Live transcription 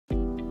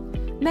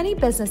Many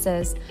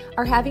businesses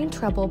are having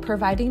trouble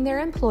providing their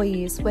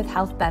employees with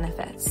health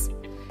benefits.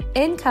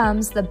 In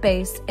comes the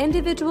BASE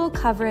Individual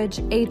Coverage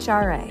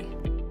HRA.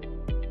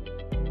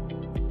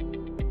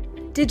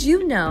 Did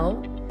you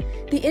know?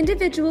 The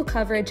Individual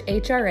Coverage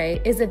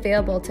HRA is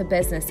available to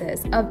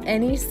businesses of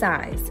any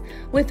size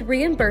with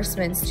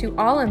reimbursements to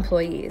all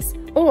employees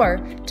or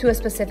to a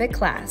specific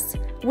class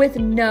with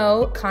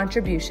no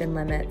contribution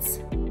limits.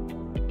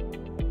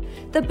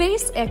 The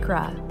BASE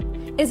ICHRA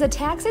is a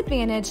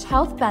tax-advantaged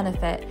health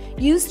benefit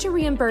used to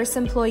reimburse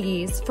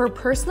employees for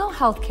personal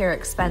health care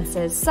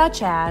expenses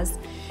such as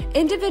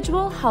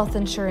individual health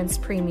insurance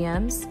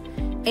premiums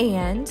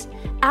and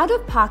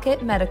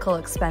out-of-pocket medical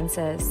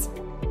expenses.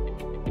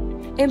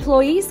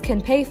 Employees can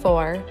pay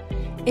for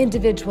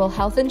individual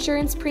health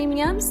insurance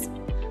premiums,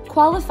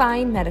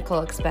 qualifying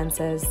medical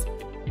expenses.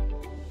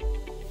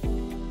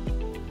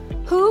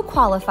 Who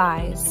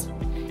qualifies?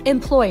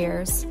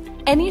 Employers,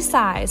 any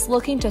size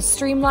looking to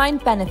streamline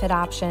benefit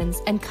options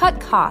and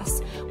cut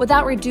costs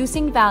without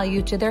reducing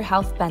value to their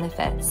health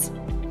benefits.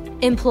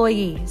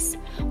 Employees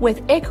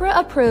with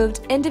ICHRA-approved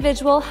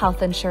individual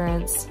health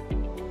insurance.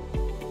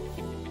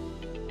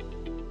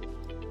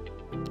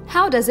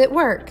 How does it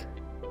work?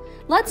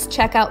 Let's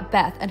check out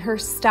Beth and her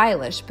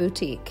stylish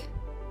boutique.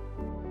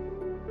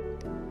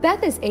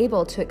 Beth is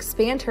able to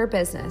expand her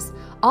business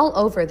all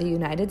over the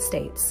United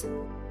States.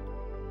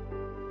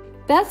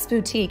 Beth's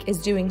boutique is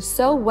doing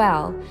so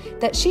well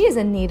that she is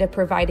in need of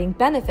providing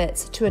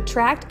benefits to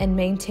attract and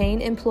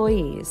maintain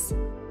employees.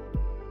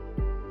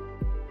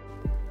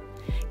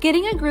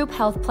 Getting a group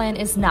health plan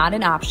is not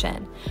an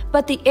option,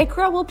 but the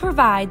ICHRA will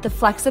provide the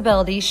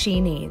flexibility she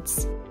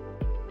needs.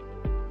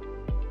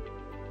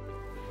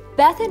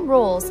 Beth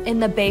enrolls in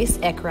the BASE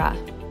ICHRA.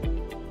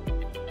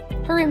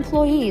 Her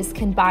employees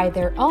can buy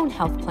their own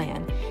health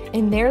plan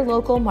in their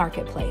local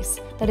marketplace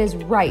that is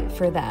right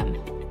for them.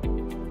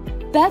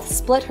 Beth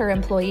split her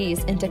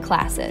employees into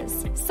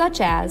classes,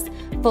 such as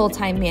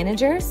full-time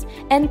managers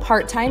and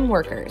part-time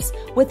workers,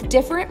 with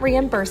different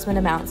reimbursement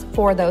amounts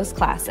for those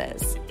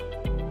classes.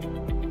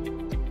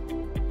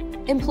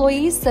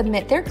 Employees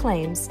submit their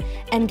claims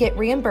and get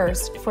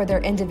reimbursed for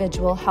their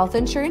individual health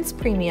insurance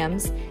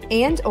premiums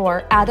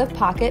and/or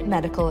out-of-pocket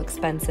medical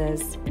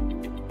expenses.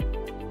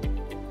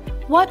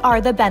 What are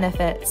the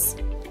benefits?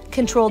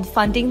 Controlled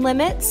funding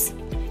limits,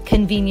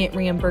 convenient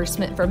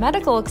reimbursement for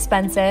medical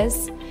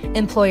expenses,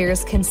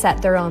 employers can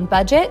set their own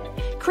budget,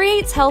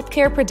 creates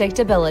healthcare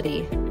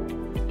predictability.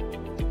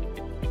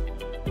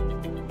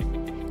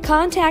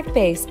 Contact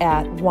BASE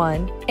at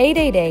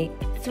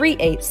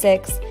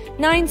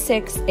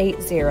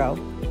 1-888-386-9680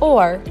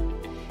 or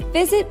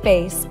visit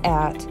BASE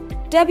at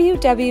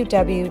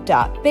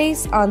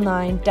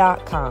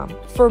www.baseonline.com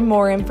for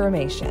more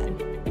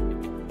information.